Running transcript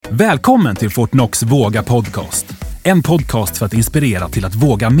Välkommen till Fortnox Våga podcast. En podcast för att inspirera till att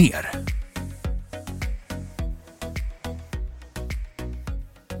våga mer.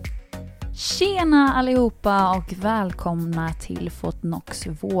 Tjena allihopa och välkomna till Fortnox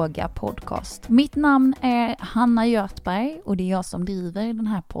Våga podcast. Mitt namn är Hanna Göthberg och det är jag som driver den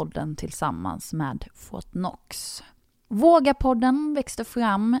här podden tillsammans med Fortnox. Våga-podden växte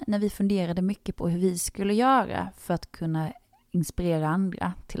fram när vi funderade mycket på hur vi skulle göra för att kunna inspirera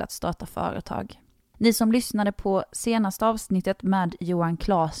andra till att starta företag. Ni som lyssnade på senaste avsnittet med Johan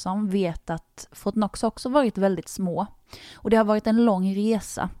Claesson vet att Fortnox också varit väldigt små. Och det har varit en lång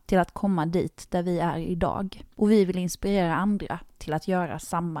resa till att komma dit där vi är idag. Och vi vill inspirera andra till att göra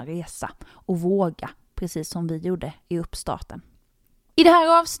samma resa och våga, precis som vi gjorde i uppstarten. I det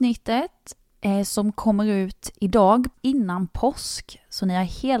här avsnittet som kommer ut idag innan påsk, så ni har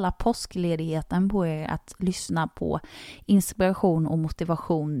hela påskledigheten på er att lyssna på inspiration och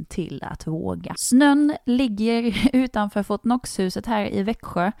motivation till att våga. Snön ligger utanför Fortnox-huset här i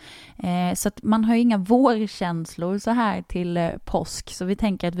Växjö, så att man har inga vårkänslor så här till påsk, så vi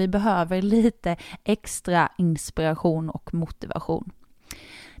tänker att vi behöver lite extra inspiration och motivation.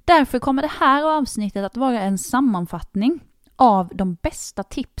 Därför kommer det här avsnittet att vara en sammanfattning av de bästa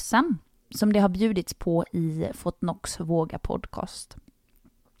tipsen som det har bjudits på i Fortnox Våga podcast.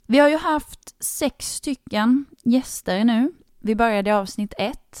 Vi har ju haft 6 stycken gäster nu. Vi började i avsnitt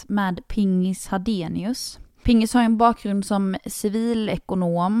 1 med Pingis Hadenius. Pingis har en bakgrund som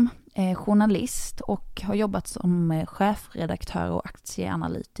civilekonom, journalist och har jobbat som chefredaktör och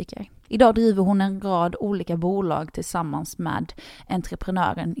aktieanalytiker. Idag driver hon en rad olika bolag tillsammans med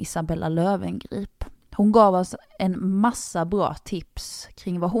entreprenören Isabella Löwengrip. Hon gav oss en massa bra tips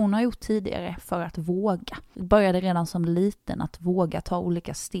kring vad hon har gjort tidigare för att våga. Började redan som liten att våga ta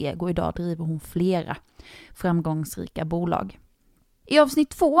olika steg och idag driver hon flera framgångsrika bolag. I avsnitt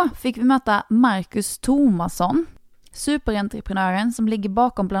 2 fick vi möta Marcus Thomasson, superentreprenören som ligger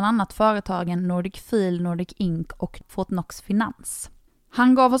bakom bland annat företagen Nordic Feel, Nordic Inc och Fortnox Finans.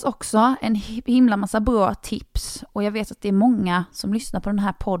 Han gav oss också en himla massa bra tips och jag vet att det är många som lyssnar på den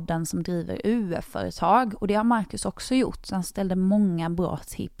här podden som driver UF-företag och det har Marcus också gjort. Så han ställde många bra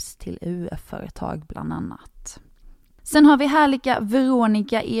tips till UF-företag bland annat. Sen har vi härliga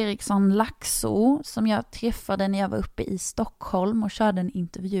Veronica Eriksson Laxo som jag träffade när jag var uppe i Stockholm och körde en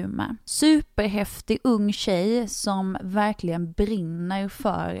intervju med. Superhäftig ung tjej som verkligen brinner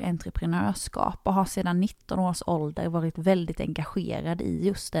för entreprenörskap och har sedan 19 års ålder varit väldigt engagerad i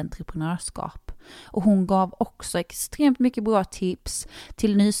just entreprenörskap. Och hon gav också extremt mycket bra tips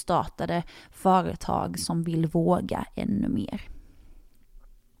till nystartade företag som vill våga ännu mer.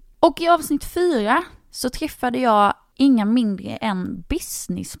 Och i avsnitt 4 så träffade jag inga mindre än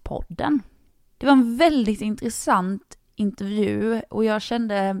Businesspodden. Det var en väldigt intressant intervju och jag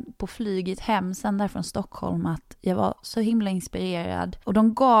kände på flyget hem sen där från Stockholm att jag var så himla inspirerad. Och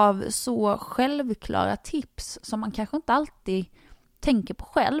de gav så självklara tips som man kanske inte alltid tänker på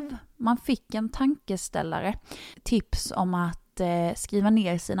själv. Man fick en tankeställare. Tips om att skriva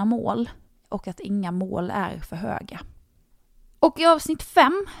ner sina mål och att inga mål är för höga. Och i avsnitt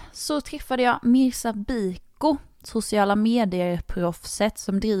 5 så träffade jag Mirza Biko, sociala medier-proffset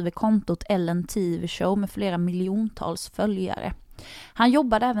som driver kontot Ellen TV Show med flera miljontals följare. Han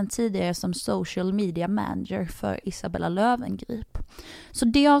jobbade även tidigare som social media manager för Isabella Löwengrip. Så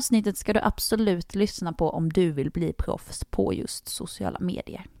det avsnittet ska du absolut lyssna på om du vill bli proffs på just sociala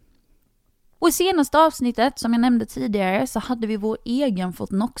medier. Och i senaste avsnittet, som jag nämnde tidigare, så hade vi vår egen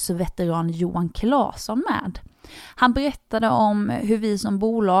Fortnox-veteran Johan Claesson med. Han berättade om hur vi som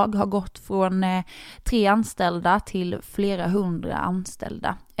bolag har gått från 3 anställda till flera 100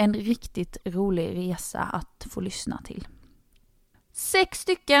 anställda. En riktigt rolig resa att få lyssna till. 6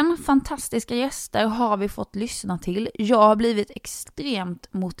 stycken fantastiska gäster har vi fått lyssna till. Jag har blivit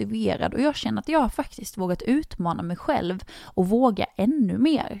extremt motiverad och jag känner att jag har faktiskt vågat utmana mig själv och våga ännu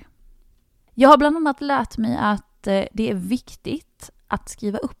mer. Jag har bland annat lärt mig att det är viktigt att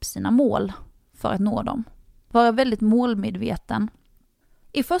skriva upp sina mål för att nå dem. Vara väldigt målmedveten.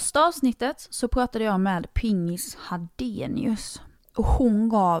 I första avsnittet så pratade jag med Pingis Hadenius och hon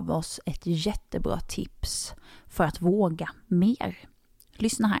gav oss ett jättebra tips för att våga mer.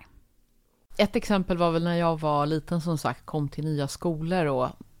 Lyssna här. Ett exempel var väl när jag var liten, som sagt, kom till nya skolor och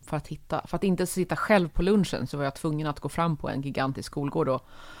för att inte sitta själv på lunchen så var jag tvungen att gå fram på en gigantisk skolgård och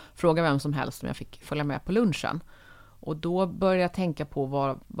fråga vem som helst om jag fick följa med på lunchen. Och då började jag tänka på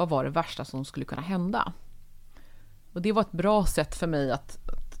vad var det värsta som skulle kunna hända. Och det var ett bra sätt för mig att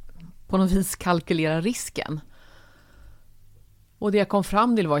på något vis kalkylera risken. Och det jag kom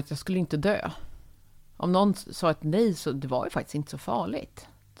fram till var att jag skulle inte dö. Om någon sa ett nej så det var ju faktiskt inte så farligt.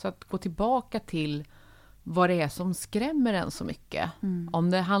 Så att gå tillbaka till vad det är som skrämmer en så mycket.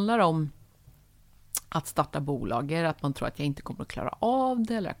 Om det handlar om att starta bolag, är det att man tror att jag inte kommer att klara av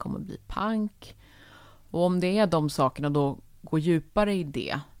det eller jag kommer att bli pank. Och om det är de sakerna, då gå djupare i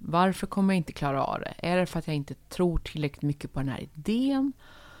det. Varför kommer jag inte klara av det? Är det för att jag inte tror tillräckligt mycket på den här idén?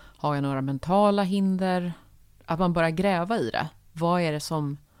 Har jag några mentala hinder? Att man börjar gräva i det. Vad är det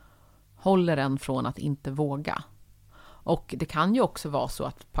som håller en från att inte våga? Och det kan ju också vara så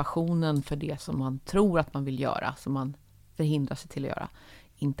att passionen för det som man tror att man vill göra, som man förhindrar sig till att göra,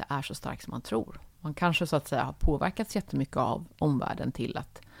 inte är så stark som man tror. Man kanske så att säga har påverkats jättemycket av omvärlden till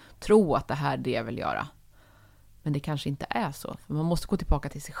att tro att det här är det jag vill göra. Men det kanske inte är så. För man måste gå tillbaka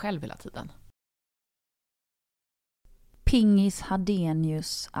till sig själv hela tiden. Pingis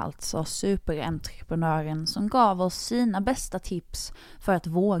Hadenius, alltså superentreprenören som gav oss sina bästa tips för att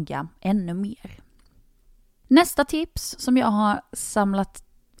våga ännu mer. Nästa tips som jag har samlat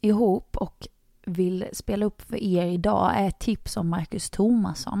ihop och vill spela upp för er idag är ett tips som Marcus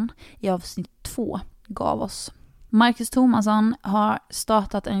Thomasson i avsnitt 2 gav oss. Marcus Thomasson har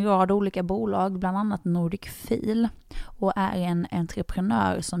startat en rad olika bolag, bland annat Nordic Fil, och är en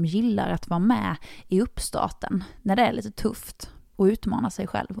entreprenör som gillar att vara med i uppstarten när det är lite tufft och utmana sig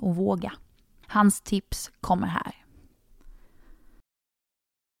själv och våga. Hans tips kommer här.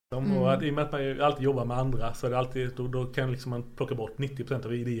 Och att, i och med att man ju alltid jobbar med andra så är det alltid, då kan liksom man plocka bort 90%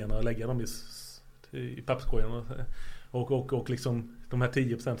 av idéerna och lägga dem i papperskorgen. Och liksom de här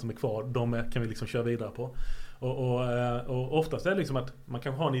 10% som är kvar, de kan vi liksom köra vidare på. Och oftast är det liksom att man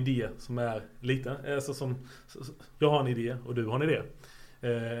kan ha en idé som är liten. Alltså som, jag har en idé och du har en idé.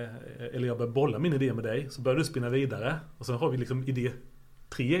 Eller jag börjar bolla min idé med dig, så börjar du spinna vidare. Och så har vi liksom idé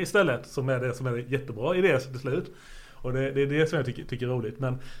 3 istället som är det som är en jättebra idé till slut. Och det är det som jag tycker är roligt.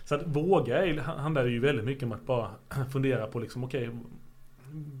 Men så att våga handlar ju väldigt mycket om att bara fundera på liksom, okej,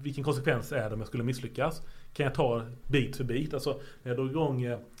 vilken konsekvens är det om jag skulle misslyckas? Kan jag ta bit för bit? Alltså när jag drog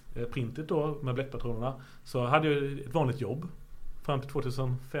igång printet då med bläckpatronerna, så hade jag ett vanligt jobb fram till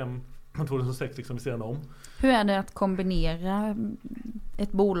 2005-2006 liksom vid sidan om. Hur är det att kombinera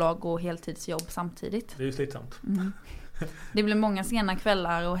ett bolag och heltidsjobb samtidigt? Det är ju slitsamt. Det blir många sena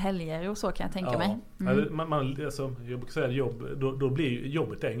kvällar och helger och så kan jag tänka mig. Alltså, jag brukar säga jobb, då blir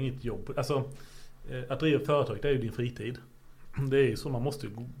jobbet är inget jobb. Alltså, att driva företag, det är ju din fritid. Det är ju så, man måste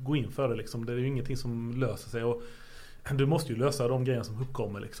gå in för det liksom. Det är ju ingenting som löser sig, och du måste ju lösa de grejer som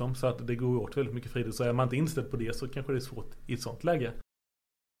uppkommer liksom. Så att det går åt väldigt mycket fritid. Så är man inte inställd på det så kanske det är svårt i ett sånt läge.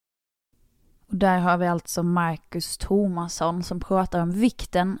 Och där har vi alltså Marcus Thomasson som pratar om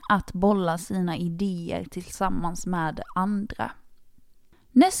vikten att bolla sina idéer tillsammans med andra.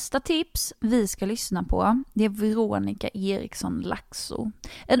 Nästa tips vi ska lyssna på, det är Veronica Eriksson Laxo.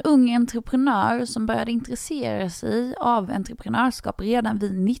 En ung entreprenör som började intressera sig av entreprenörskap redan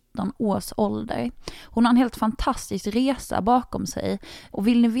vid 19 års ålder. Hon har en helt fantastisk resa bakom sig, och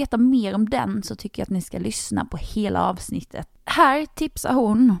vill ni veta mer om den så tycker jag att ni ska lyssna på hela avsnittet. Här tipsar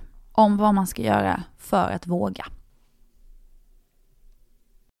hon om vad man ska göra för att våga.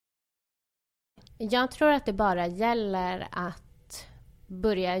 Jag tror att det bara gäller att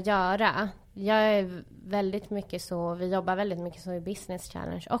börja göra. Jag är väldigt mycket så, vi jobbar väldigt mycket så i Business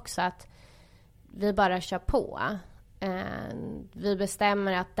Challenge också, att vi bara kör på. Vi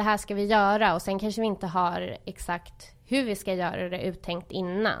bestämmer att det här ska vi göra, och sen kanske vi inte har exakt hur vi ska göra det uttänkt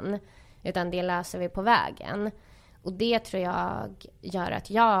innan, utan det löser vi på vägen. Och det tror jag gör att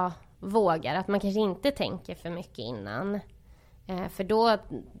jag vågar, att man kanske inte tänker för mycket innan. För då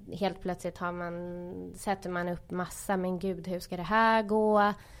helt plötsligt sätter man upp massa, men gud, hur ska det här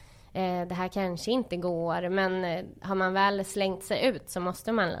gå? Det här kanske inte går, men har man väl slängt sig ut så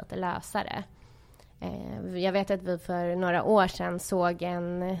måste man lite lösa det. Jag vet att vi för några år sedan såg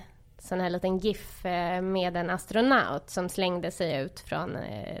en sån här liten GIF med en astronaut som slängde sig ut från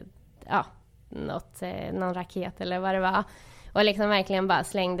någon raket eller vad det var. Och liksom verkligen bara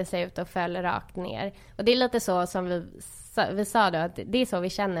slängde sig ut och föll rakt ner. Och det är lite så som vi sa då, att det är så vi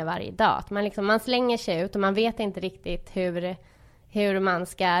känner varje dag. Att man slänger sig ut och man vet inte riktigt hur man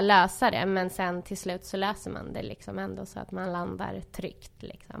ska lösa det. Men sen till slut så löser man det liksom ändå så att man landar tryggt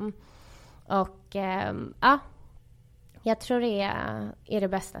liksom. Och jag tror det är det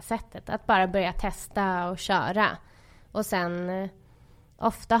bästa sättet. Att bara börja testa och köra. Och sen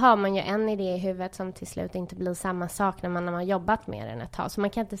ofta har man ju en idé i huvudet som till slut inte blir samma sak när man har jobbat med den ett tag. Så man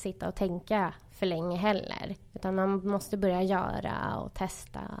kan inte sitta och tänka för länge heller. Utan man måste börja göra och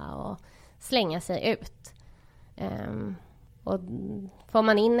testa och slänga sig ut. Och får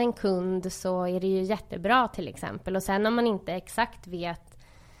man in en kund så är det ju jättebra till exempel. Och sen om man inte exakt vet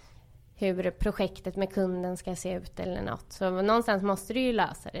hur projektet med kunden ska se ut eller något. Så någonstans måste du ju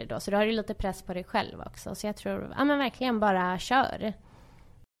lösa det då. Så du har ju lite press på dig själv också. Så jag tror, men verkligen bara kör.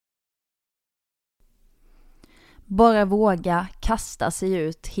 Bara våga kasta sig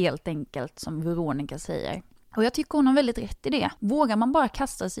ut helt enkelt, som Veronica säger. Och jag tycker hon har väldigt rätt i det. Vågar man bara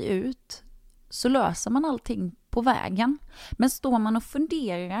kasta sig ut så löser man allting på vägen. Men står man och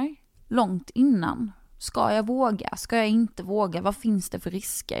funderar långt innan, ska jag våga? Ska jag inte våga? Vad finns det för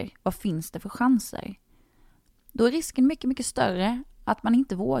risker? Vad finns det för chanser? Då är risken mycket, mycket större att man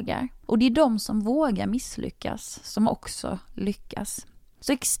inte vågar. Och det är de som vågar misslyckas som också lyckas.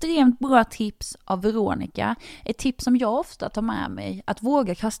 Så extremt bra tips av Veronica. Ett tips som jag ofta tar med mig. Att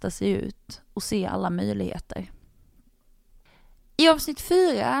våga kasta sig ut och se alla möjligheter. I avsnitt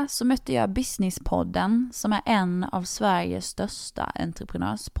 4 så mötte jag Businesspodden, som är en av Sveriges största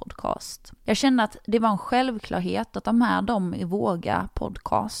entreprenörspodcast. Jag kände att det var en självklarhet att ta med dem i Våga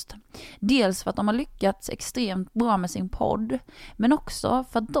podcast. Dels för att de har lyckats extremt bra med sin podd, men också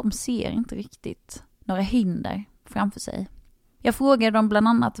för att de ser inte riktigt några hinder framför sig. Jag frågade dem bland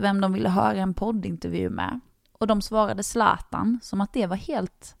annat vem de ville höra en poddintervju med, och de svarade Zlatan, som att det var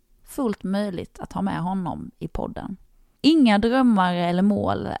helt fullt möjligt att ha med honom i podden. Inga drömmar eller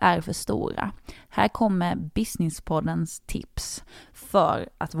mål är för stora. Här kommer Businesspoddens tips för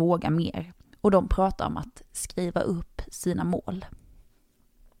att våga mer. Och de pratar om att skriva upp sina mål.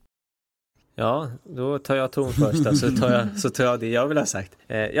 Ja, då tar jag ton först då, så tar jag det jag vill ha sagt.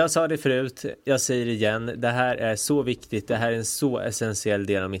 Jag sa det förut, jag säger det igen. Det här är så viktigt, det här är en så essentiell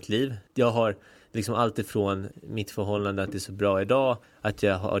del av mitt liv. Jag har liksom allt ifrån mitt förhållande att det är så bra idag, att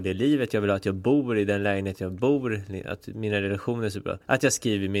jag har det livet, jag vill ha att jag bor i den lägenhet jag bor, att mina relationer är så bra, att jag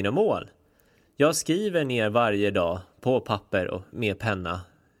skriver mina mål. Jag skriver ner varje dag på papper och med penna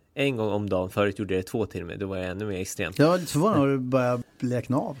en gång om dagen. Förut gjorde jag det 2 till och med, då var jag ännu mer extremt. Jag var lite förvånad när du började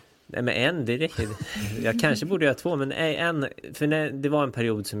räkna av. Nej, men en, det räcker. Jag kanske borde göra 2, men en. För det var en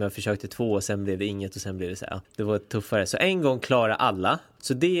period som jag försökte 2 och sen blev det inget och sen blev det så här. Det var tuffare. Så en gång klara alla.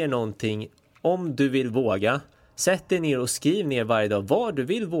 Så det är någonting, om du vill våga, sätt dig ner och skriv ner varje dag vad du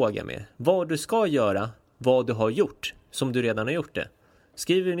vill våga med. Vad du ska göra, vad du har gjort, som du redan har gjort det.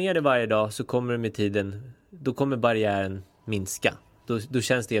 Skriver du ner det varje dag så kommer det med tiden, då kommer barriären minska. Då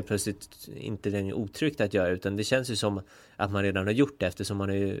känns det plötsligt inte den otryggt att göra, utan det känns ju som att man redan har gjort det, eftersom man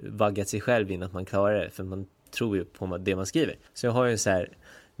har ju vaggat sig själv in att man klarar det, för man tror ju på det man skriver. Så jag har ju så här,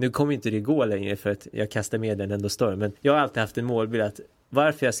 nu kommer inte det gå längre för att jag kastar med den ändå större, men jag har alltid haft en målbild att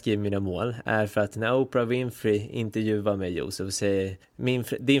varför jag skriver mina mål är för att när Oprah Winfrey intervjuar mig, Josef, och säger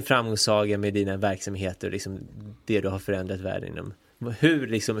din framgångssaga med dina verksamheter och liksom det du har förändrat världen inom.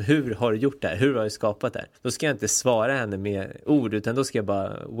 Hur har du gjort det här? Hur har du skapat det här? Då ska jag inte svara henne med ord, utan då ska jag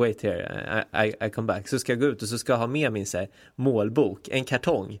bara wait here, I come back. Så ska jag gå ut och så ska jag ha med min så här målbok, en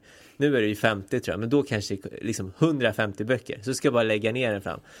kartong. Nu är det ju 50 tror jag, men då kanske liksom 150 böcker. Så ska jag bara lägga ner den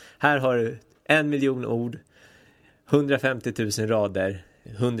fram. Här har du 1 miljon ord, 150 000 rader,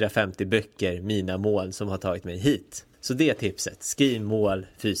 150 böcker, mina mål som har tagit mig hit. Så det är tipset. Skriv mål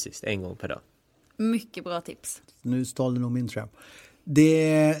fysiskt en gång per dag. Mycket bra tips. Nu stal det nog min, tror jag.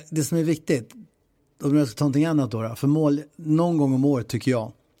 Det som är viktigt, om jag ska ta någonting annat då, för mål, någon gång om året tycker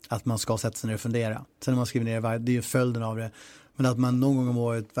jag att man ska sätta sig ner och fundera. Sen när man skriver ner det är ju följden av det. Men att man någon gång om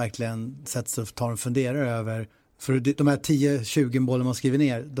året verkligen sätter sig och tar en funderare över, för de här 10-20 målen man skriver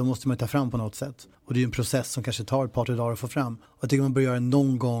ner, de måste man ta fram på något sätt. Och det är ju en process som kanske tar ett par 3 dagar att få fram. Och jag tycker man bör göra det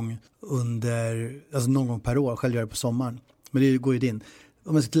någon gång någon gång per år. Själv gör det på sommaren. Men det går ju din.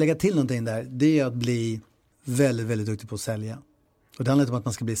 Om jag ska lägga till någonting där, det är att bli väldigt, väldigt duktig på att sälja. Och det handlar inte om att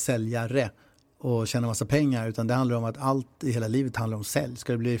man ska bli säljare och tjäna massa pengar, utan det handlar om att allt i hela livet handlar om sälj.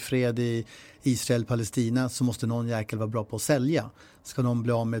 Ska det bli fred i Israel-Palestina så måste någon jäkel vara bra på att sälja. Ska någon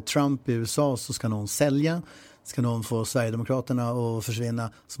bli av med Trump i USA så ska någon sälja. Ska någon få Sverigedemokraterna att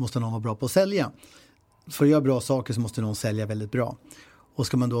försvinna så måste någon vara bra på att sälja. För att göra bra saker så måste någon sälja väldigt bra. Och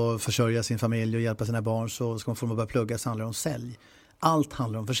ska man då försörja sin familj och hjälpa sina barn så ska man få dem att börja plugga, så handlar det om sälj. Allt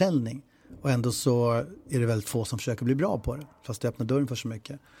handlar om försäljning. Och ändå så är det väldigt få som försöker bli bra på det. Fast det öppnar dörren för så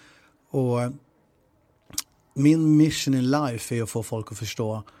mycket. Och min mission in life är att få folk att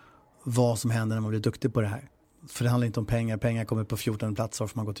förstå vad som händer när man blir duktig på det här. För det handlar inte om pengar. Pengar kommer på 14 platser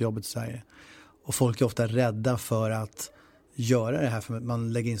för man går till jobbet i Sverige. Och folk är ofta rädda för att göra det här. För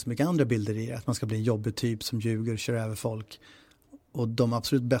man lägger in så mycket andra bilder i det. Att man ska bli en jobbig typ som ljuger och kör över folk. Och de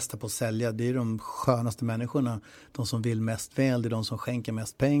absolut bästa på att sälja, det är de skönaste människorna. De som vill mest väl, det är de som skänker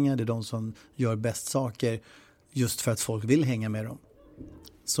mest pengar. Det är de som gör bäst saker just för att folk vill hänga med dem.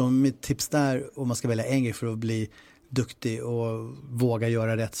 Så mitt tips där, om man ska välja en grej för att bli duktig och våga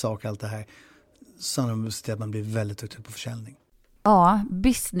göra rätt saker, allt det här, så är det att man blir väldigt duktig på försäljning. Ja,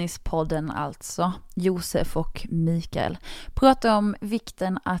 Businesspodden alltså, Josef och Mikael, pratar om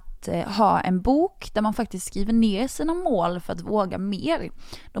vikten att ha en bok där man faktiskt skriver ner sina mål för att våga mer.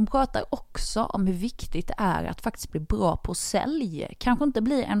 De pratar också om hur viktigt det är att faktiskt bli bra på sälj. Kanske inte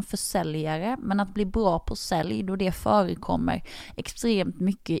bli en försäljare, men att bli bra på sälj, då det förekommer extremt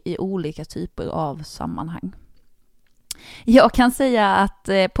mycket i olika typer av sammanhang. Jag kan säga att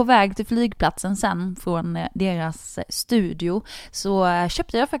på väg till flygplatsen sen från deras studio så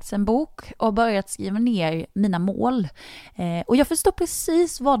köpte jag faktiskt en bok och börjat skriva ner mina mål. Och jag förstår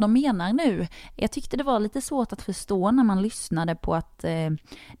precis vad de menar nu. Jag tyckte det var lite svårt att förstå när man lyssnade på att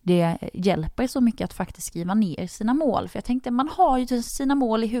det hjälper så mycket att faktiskt skriva ner sina mål. För jag tänkte, man har ju sina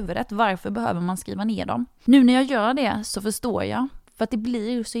mål i huvudet, varför behöver man skriva ner dem? Nu när jag gör det så förstår jag. För att det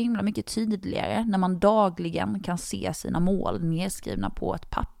blir så himla mycket tydligare när man dagligen kan se sina mål nedskrivna på ett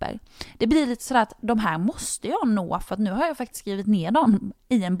papper. Det blir lite sådär att de här måste jag nå, för att nu har jag faktiskt skrivit ner dem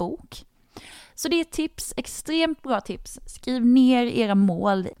i en bok. Så det är ett tips, extremt bra tips. Skriv ner era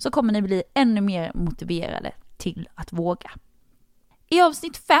mål så kommer ni bli ännu mer motiverade till att våga. I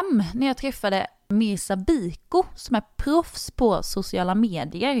avsnitt 5 när jag träffade Mirza Biko som är proffs på sociala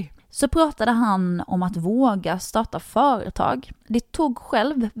medier, så pratade han om att våga starta företag. Det tog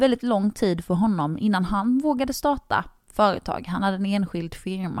själv väldigt lång tid för honom innan han vågade starta företag. Han hade en enskild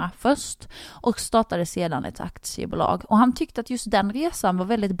firma först och startade sedan ett aktiebolag. Och han tyckte att just den resan var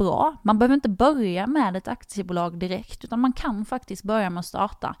väldigt bra. Man behöver inte börja med ett aktiebolag direkt, utan man kan faktiskt börja med att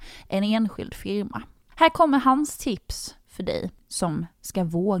starta en enskild firma. Här kommer hans tips för dig som ska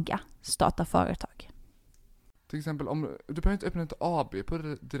våga starta företag. Till exempel, om du behöver inte öppna ett AB på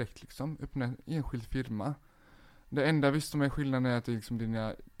det direkt liksom, öppna en enskild firma. Det enda visst som är skillnaden är att det är liksom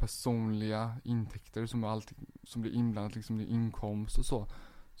dina personliga intäkter som blir inblandat, liksom din inkomst och så,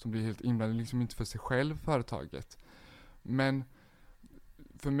 som blir helt inblandat, liksom inte för sig själv företaget. Men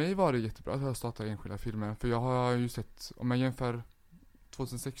för mig var det jättebra att jag startade enskilda firmor, för jag har ju sett, om jag jämför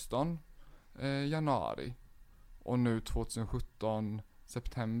 2016 januari och nu 2017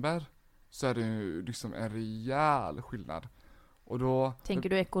 september, så är det ju liksom en rejäl skillnad. Och då... Tänker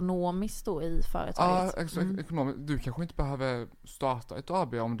du ekonomiskt då i företaget? Ja, ekonomiskt. Du kanske inte behöver starta ett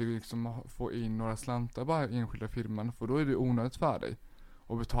AB om du liksom får in några slantar bara i enskilda firman, för då är det onödigt för dig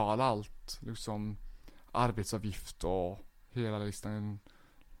att betala allt, liksom arbetsavgift och hela listan.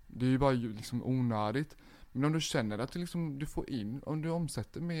 Det är ju bara liksom onödigt. Men om du känner att du får in, om du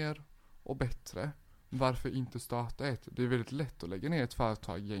omsätter mer och bättre, varför inte starta ett? Det är väldigt lätt att lägga ner ett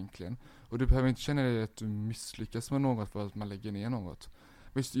företag egentligen. Och du behöver inte känna dig att du misslyckas med något för att man lägger ner något.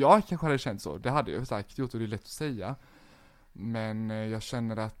 Visst, jag kanske hade känt så. Det hade jag säkert gjort och det är lätt att säga. Men jag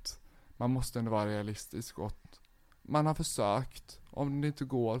känner att man måste ändå vara realistisk. Och man har försökt. Om det inte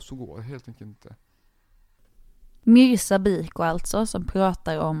går så går det helt enkelt inte. Mirza Biko alltså, som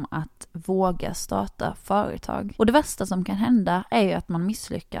pratar om att våga starta företag. Och det värsta som kan hända är ju att man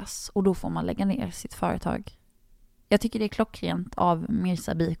misslyckas och då får man lägga ner sitt företag. Jag tycker det är klockrent av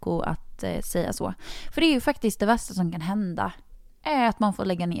Mirza Biko att säga så. För det är ju faktiskt det värsta som kan hända är att man får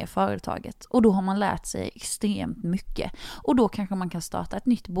lägga ner företaget. Och då har man lärt sig extremt mycket. Och då kanske man kan starta ett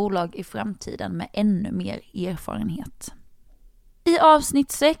nytt bolag i framtiden med ännu mer erfarenhet. I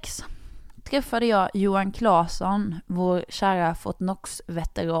avsnitt 6 träffade jag Johan Claesson, vår kära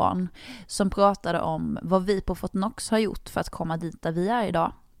Fortnox-veteran, som pratade om vad vi på Fortnox har gjort för att komma dit där vi är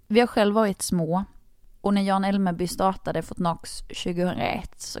idag. Vi har själv varit små, och när Jan Elmeby startade Fortnox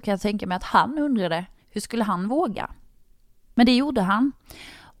 2001 så kan jag tänka mig att han undrade hur skulle han våga. Men det gjorde han.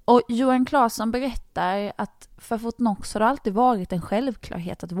 Och Johan Claesson berättar att för Fortnox har det alltid varit en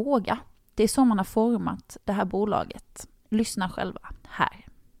självklarhet att våga. Det är så man har format det här bolaget. Lyssna själva här.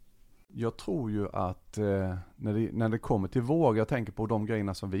 Jag tror ju att när det kommer till våga, jag tänker på de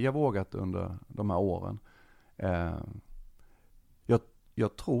grejerna som vi har vågat under de här åren.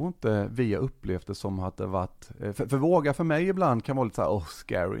 Jag tror inte vi har upplevt det som att det varit... För våga för mig ibland kan vara lite så här,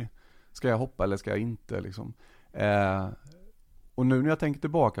 scary. Ska jag hoppa eller ska jag inte? Liksom. Och nu när jag tänker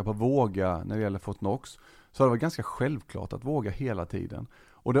tillbaka på våga när det gäller Fortnox, så har det varit ganska självklart att våga hela tiden.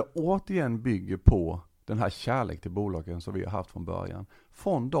 Och det återigen bygger på den här kärlek till bolagen som vi har haft från början.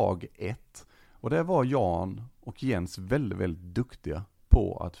 Från dag 1. Och det var Jan och Jens väldigt, väldigt duktiga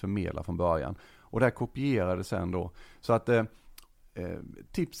på att förmedla från början. Och det här kopierade sen då. Så att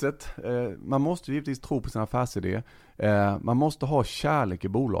tipset, man måste givetvis tro på sin affärsidé. Man måste ha kärlek i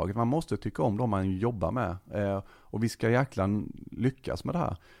bolaget. Man måste tycka om dem man jobbar med. Och vi ska jäkla lyckas med det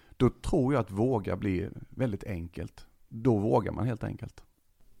här. Då tror jag att våga blir väldigt enkelt. Då vågar man helt enkelt.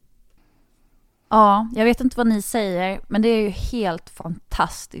 Ja, jag vet inte vad ni säger, men det är ju helt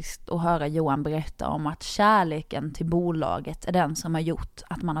fantastiskt att höra Johan berätta om att kärleken till bolaget är den som har gjort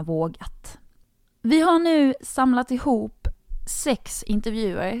att man har vågat. Vi har nu samlat ihop 6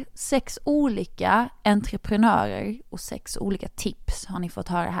 intervjuer, 6 olika entreprenörer och 6 olika tips har ni fått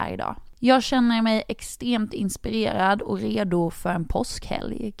höra här idag. Jag känner mig extremt inspirerad och redo för en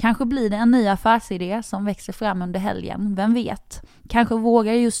påskhelg. Kanske blir det en ny affärsidé som växer fram under helgen, vem vet? Kanske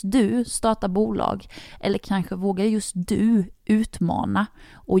vågar just du starta bolag, eller kanske vågar just du utmana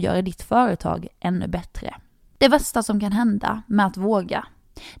och göra ditt företag ännu bättre. Det värsta som kan hända med att våga,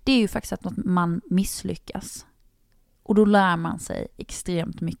 det är ju faktiskt att man misslyckas. Och då lär man sig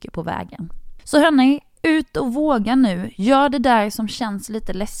extremt mycket på vägen. Så hörni, ut och våga nu. Gör det där som känns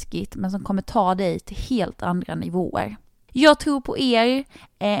lite läskigt men som kommer ta dig till helt andra nivåer. Jag tror på er.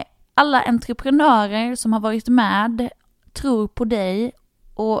 Alla entreprenörer som har varit med tror på dig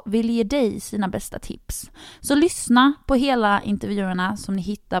och vill ge dig sina bästa tips. Så lyssna på hela intervjuerna som ni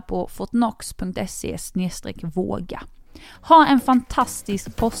hittar på fortnox.se/våga. Ha en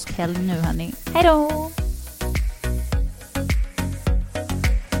fantastisk påskhelg nu hörni. Hej då!